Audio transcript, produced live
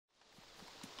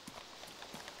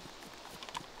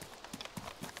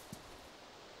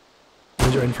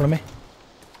He's right in front of me.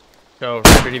 So,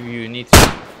 pretty you need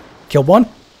to. Killed one.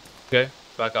 Okay,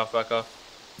 back off, back off.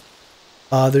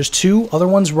 There's two other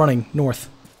ones running north.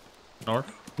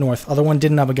 North? North. Other one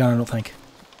didn't have a gun, I don't think.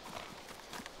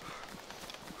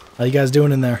 How you guys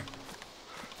doing in there?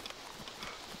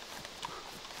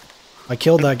 I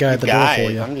killed that guy at the door for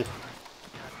you.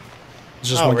 It's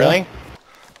just one guy?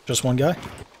 Just one guy?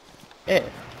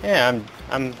 Yeah,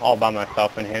 I'm all by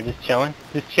myself in here, just chilling.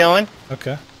 Just chilling.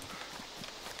 Okay.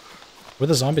 Where'd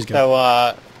the zombies go?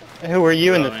 So, who were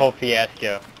you in this whole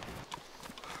fiasco?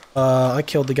 I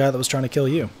killed the guy that was trying to kill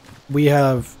you. We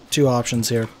have two options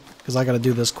here, because I gotta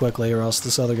do this quickly or else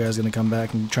this other guy's gonna come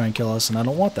back and try and kill us, and I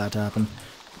don't want that to happen.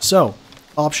 So,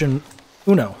 option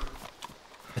uno.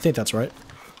 I think that's right.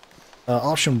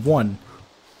 Option one.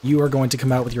 You are going to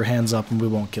come out with your hands up and we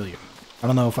won't kill you. I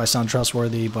don't know if I sound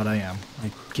trustworthy, but I am. I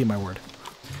keep my word.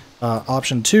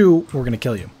 Option two, we're gonna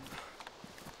kill you.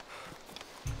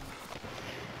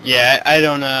 Yeah, I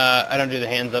don't do the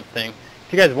hands up thing.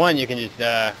 If you guys want, you can just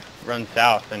run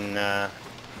south and well,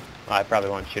 I probably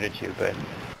won't shoot at you, but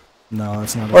no,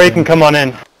 that's not. Or you can come on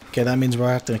in. Okay, that means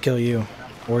we're have to kill you,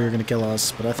 or you're gonna kill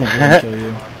us. But I think we're gonna kill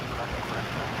you.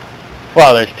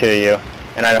 Well, there's two of you,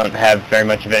 and I don't have very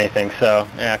much of anything, so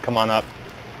yeah, come on up.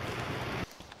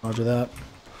 Roger that.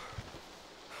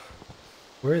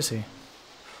 Where is he?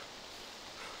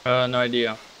 No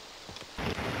idea.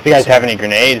 If you guys have any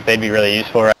grenades, they'd be really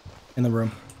useful, right? In the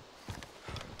room.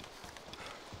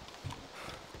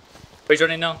 Where's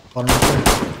running now? Bottom right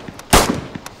there.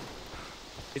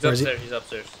 He's upstairs, he's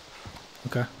upstairs.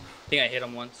 Okay. I think I hit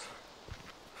him once.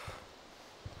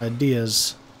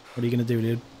 Ideas. What are you gonna do,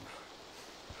 dude?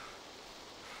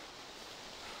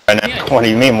 What do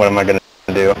you mean, what am I gonna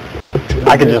do?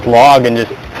 I could just log and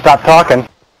just stop talking.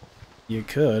 You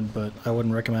could, but I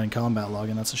wouldn't recommend combat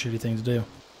logging. That's a shitty thing to do.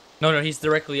 No, he's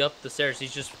directly up the stairs.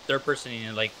 He's just third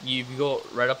person. Like, you go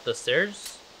right up the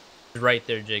stairs. Right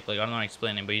there, Jake. Like, I'm not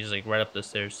explaining, but he's like right up the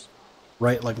stairs.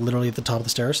 Right, like literally at the top of the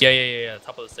stairs? Yeah.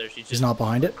 Top of the stairs. He's not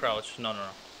behind it? Crouch. No.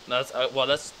 That's well,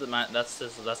 that's the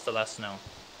last snow.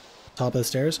 Top of the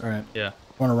stairs? Alright. Yeah. I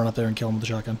want to run up there and kill him with the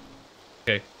shotgun.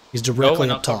 Okay. He's directly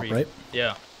up top, right?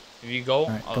 Yeah. If you go,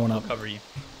 right, I'll cover you.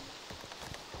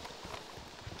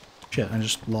 Shit, I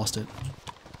just lost it.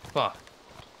 Fuck.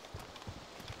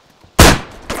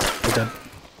 He's dead.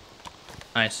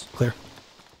 Nice. Clear.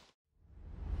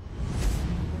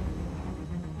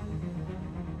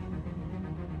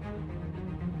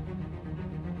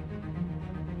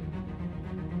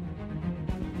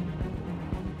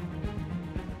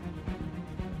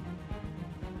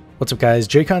 What's up guys,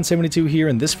 JCon72 here,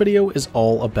 and this video is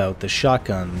all about the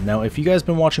shotgun. Now if you guys have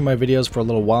been watching my videos for a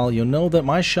little while, you'll know that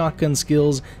my shotgun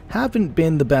skills haven't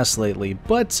been the best lately,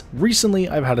 but recently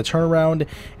I've had a turnaround,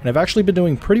 and I've actually been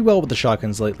doing pretty well with the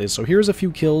shotguns lately, so here's a few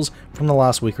kills from the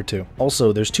last week or two.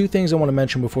 Also, there's two things I want to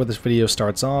mention before this video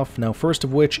starts off. Now first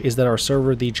of which is that our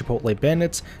server, the Chipotle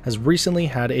Bandits, has recently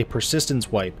had a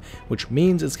persistence wipe, which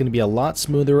means it's going to be a lot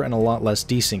smoother and a lot less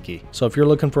desyncy. So if you're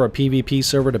looking for a PvP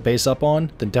server to base up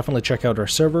on, then definitely check out our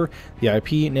server. The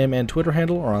IP, name, and Twitter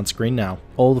handle are on screen now.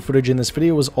 All the footage in this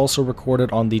video was also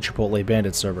recorded on the Chipotle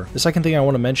Bandit server. The second thing I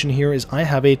want to mention here is I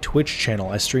have a Twitch channel.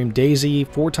 I stream DayZ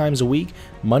 4 times a week,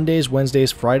 Mondays,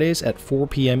 Wednesdays, Fridays at 4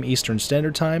 p.m. Eastern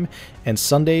Standard Time, and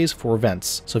Sundays for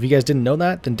events. So if you guys didn't know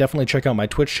that, then definitely check out my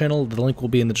Twitch channel. The link will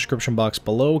be in the description box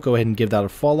below. Go ahead and give that a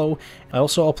follow. I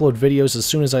also upload videos as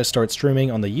soon as I start streaming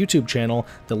on the YouTube channel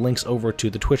that links over to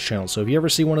the Twitch channel. So if you ever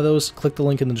see one of those, click the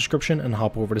link in the description and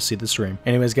hop over to see the stream.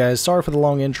 Anyways guys, sorry for the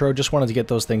long intro, just wanted to get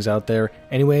those things out there.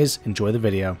 Anyways, enjoy the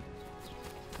video.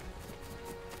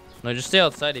 No, just stay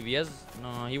outside. If he has...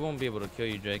 No, he won't be able to kill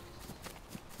you, Jake.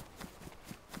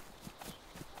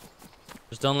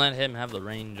 Just don't let him have the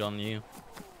range on you.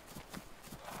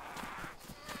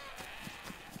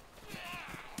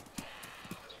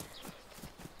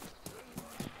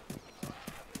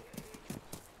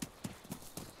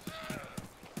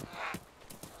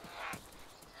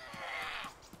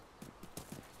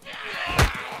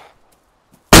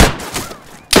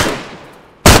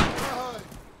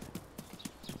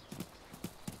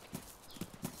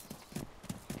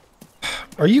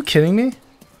 Are you kidding me?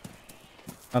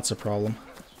 That's a problem.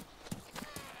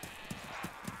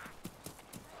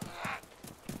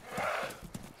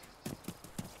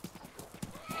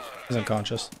 He's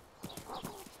unconscious.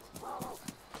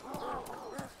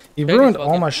 He ruined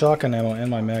all my shotgun ammo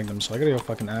and my magnum, so I gotta go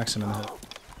fucking axe him in the head.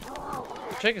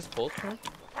 Check his pulse, man.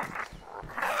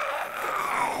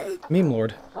 Meme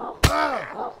Lord.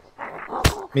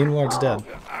 Meme Lord's dead.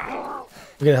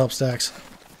 We gotta help Stacks.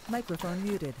 Microphone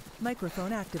muted.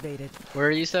 Microphone activated. Where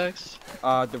are you, Stacks?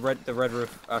 The red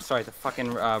roof. Sorry, the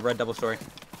fucking red double story.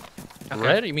 Okay.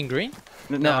 Red? You mean green?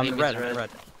 No, I'm he in means red. I'm in red.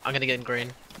 I'm gonna get in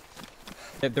green.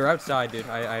 They're outside, dude.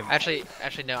 I've Actually,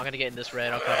 no. I'm gonna get in this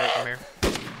red. I'll cover it from here.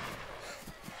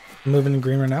 I'm moving in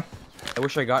green right now. I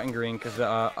wish I got in green because the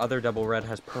other double red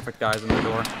has perfect eyes on the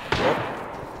door.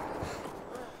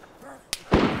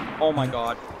 Oh my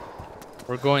god.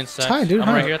 We're going south. Hi, dude. I'm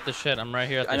Hi. right here at the shed. I'm right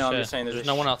here at the I know, shed. I'm just saying there's there's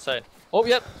no a one outside. Oh,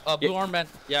 yep. Blue Yeah. armband.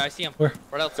 Yeah, I see him. Where?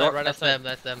 Right outside. Right That's outside. them.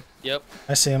 That's them. Yep.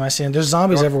 I see him. I see him. There's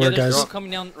zombies everywhere, yeah, there's guys. one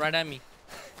coming down right at me.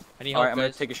 I need All help, right, I'm gonna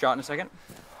guys. take a shot in a second.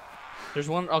 There's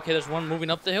one. Okay, there's one moving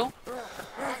up the hill.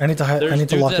 I need to There's I need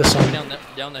to dudes lock that this are moving zombie.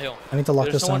 down the hill. I need to lock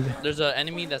There's this zombie. There's an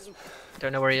enemy that's.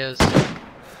 Don't know where he is. MJ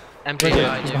Right here.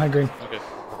 behind He's you. behind green. Okay.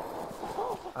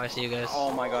 Oh, I see you guys.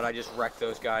 Oh my god, I just wrecked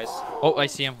those guys. Oh, I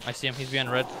see him. I see him. He's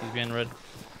behind red. He's behind red.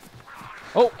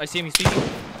 Oh, I see him. He's speeding.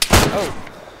 Oh.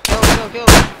 Kill.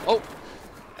 Oh.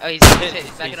 Oh, he's Hit. hit.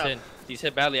 He's backing up. hit. He's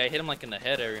hit badly. I hit him like in the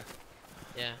head area.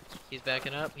 Yeah, he's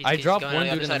backing up. He's, I he's dropped going one on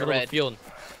the dude other in the side of middle of red. the field.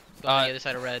 Going on the other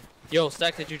side of red. Yo,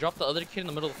 Stack, did you drop the other kid in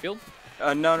the middle of the field?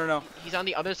 No. He's on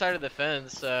the other side of the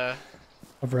fence. Of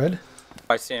red.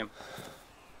 I see him.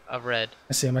 Of red.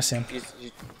 I see him. I see him.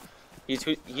 He's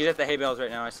at the hay bales right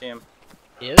now. I see him.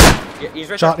 He is? Yeah, he's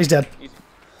right Shot. there. He's dead. He's-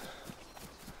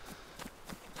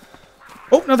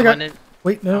 Oh, another I'm guy. on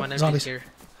Wait, I'm no, on zombies. here.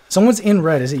 Someone's in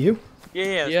red. Is it you?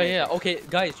 Yeah. Yeah. Okay,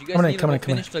 guys, you guys Come on in, need come to on go in,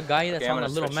 come on finish the guy that's Okay, I'm on the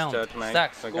gonna little switch mound. to my-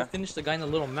 Stacks, go okay. finish the guy in the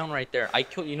little mound right there. I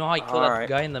killed. You know how I killed that Alright.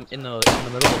 guy in the middle of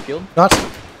the field? Shots.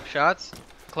 Shots?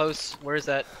 Close. Where is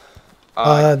that?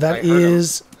 I That heard him.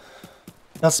 is.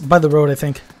 That's by the road, I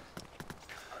think.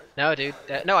 No, dude.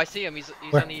 No, I see him. He's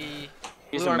Where? on the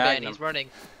He's blue a armband. Magnum. He's running.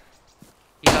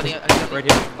 He's on the. Right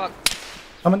here. Fuck.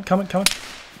 Coming.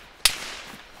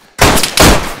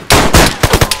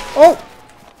 Oh!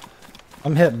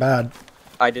 I'm hit bad.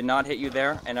 I did not hit you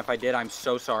there, and if I did, I'm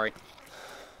so sorry.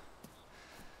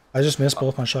 I just missed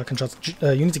both my shotgun shots.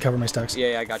 You need to cover my stacks.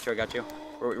 Yeah, I got you.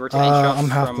 We're taking shots I'm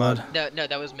half from. blood. No,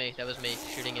 that was me. That was me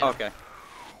shooting him. Okay.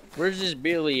 Where's this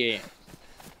Billy at?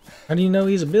 How do you know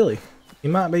he's a Billy? He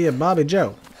might be a Bobby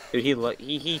Joe. Dude,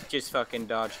 he just fucking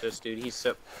dodged us, dude. He's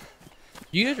so.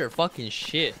 You guys are fucking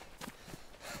shit.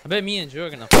 I bet me and Joe are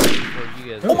gonna fight before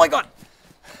you guys. Oh my god!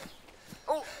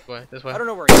 This way. I don't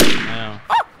know where he is. No.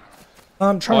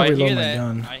 I'm Oh, trying I to reload hear my that.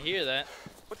 gun. I hear that.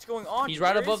 What's going on? He's dude?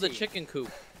 right Where above is the he? chicken coop.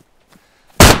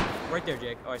 Right there,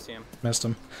 Jake. Oh, I see him. Missed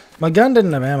him. My gun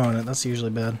didn't have ammo in it. That's usually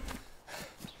bad.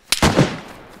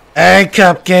 Hey,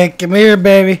 Cupcake, come here,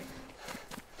 baby.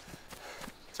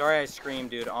 Sorry I screamed,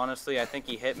 dude. Honestly, I think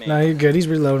he hit me. No, you're good. He's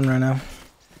reloading right now.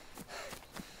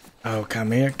 Oh,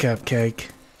 come here, Cupcake.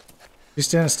 You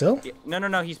standing still? Yeah,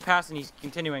 no. He's passing. He's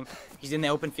continuing. He's in the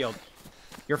open field.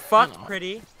 You're fucked, know.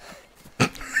 pretty.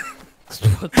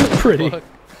 What the Pretty. fuck?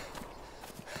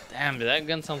 Damn, dude, that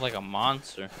gun sounds like a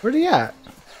monster. Where'd he at?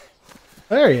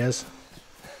 There he is.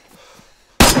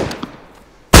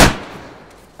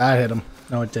 I hit him.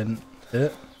 No, it didn't. Did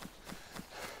it?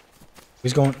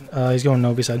 He's going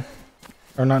Novi side.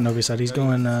 Or not Novi side. He's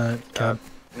going cab.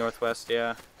 Northwest,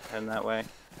 yeah. Heading that way.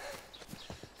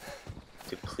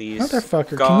 Dude, please.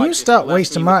 Motherfucker, God, can you just stop bless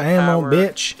wasting me my with ammo, power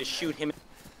bitch? To shoot him.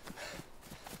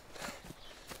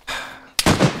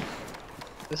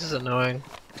 This is annoying.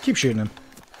 Keep shooting him.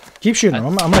 Keep shooting him.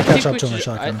 I'm gonna catch up to him with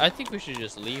shotgun. I think we should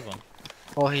just leave him.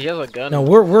 Well, he has a gun. No,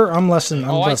 I'm less than,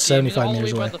 I'm I about see him. He's 75 all the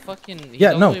meters way by away. the fucking- he's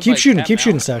Yeah, all no, the way keep by shooting, Cat keep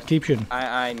shooting, Mountain. Stack, keep shooting.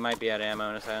 I might be at ammo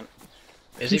in a second.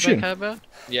 Is keep he shooting. by Cabo?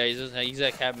 Yeah, he's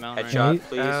at Cab Mountain right Headshot, he-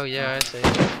 please. Oh yeah, I see.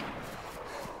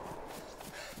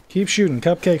 Keep shooting.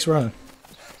 Cupcake's running.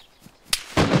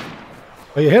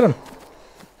 Oh, you hit him.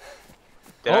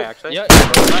 Did I actually? Yeah,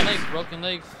 broken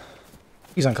legs.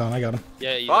 He's on con. I got him.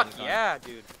 Yeah, he's Fuck gone. yeah,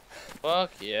 dude.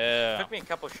 Fuck yeah. Took me a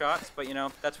couple shots, but you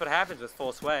know, that's what happens with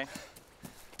full sway.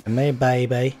 And me,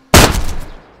 baby.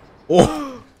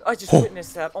 Oh, I just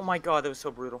witnessed that. Oh my god, that was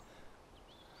so brutal.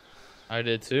 I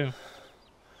did too.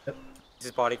 Is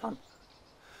his body gone?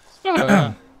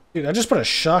 dude, I just put a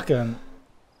shotgun.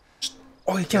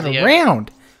 Oh, he got Does he a have-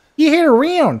 round. He hit a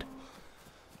round.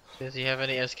 Does he have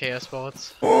any SKS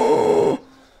bullets?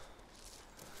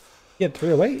 He had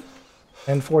 308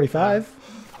 and 45.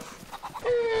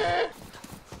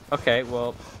 Okay,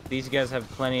 well, these guys have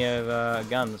plenty of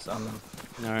guns on them.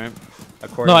 Alright.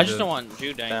 According No, I just to don't want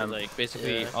Jude dying. them. Like,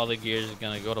 basically, Yeah. all the gear is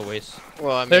gonna go to waste.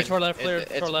 Well, I mean, There, to our left, it- Claire,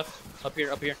 it's- to our left. Up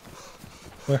here, up here.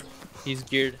 Where? He's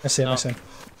geared. I see him, No, I see him.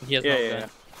 He has Yeah, no yeah, gun.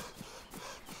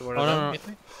 One Oh, of no, them, no. you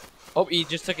think? Oh, he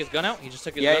just took his gun out? He just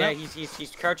took his Yeah, gun yeah, out?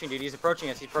 he's crouching, dude. He's approaching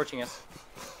us. He's approaching us.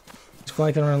 He's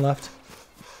flanking around left.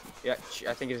 Yeah,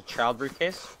 I think it's a child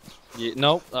briefcase. Yeah,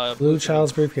 nope. Blue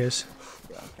child's briefcase.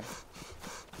 Yeah, okay.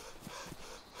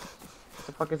 What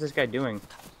the fuck is this guy doing?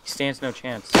 He stands no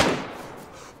chance. I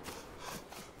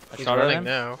He's shot at running him.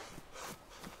 now.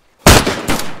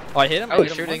 Oh, I hit him. Oh, I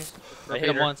hit him shooting. once. I hit him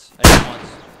Repeater. once. I hit him once.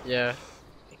 Yeah.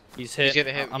 He's hit.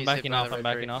 getting hit- I'm he's hit backing by off. the I'm red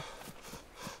backing tree.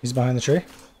 off. He's behind the tree.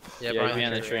 Yeah, Yeah,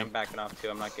 behind the tree. I'm backing off too.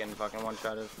 I'm not getting fucking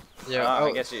one-shotted. Yeah. I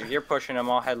Oh, guess if you're pushing him,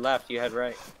 I'll head left. You head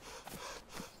right.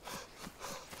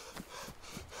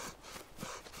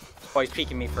 Oh, he's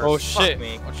peeking me first. Oh Fuck shit!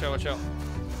 me. Watch out! Watch out!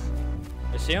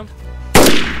 You see him?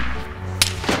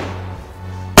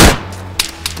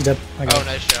 Yep, I got oh, it.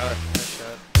 nice shot.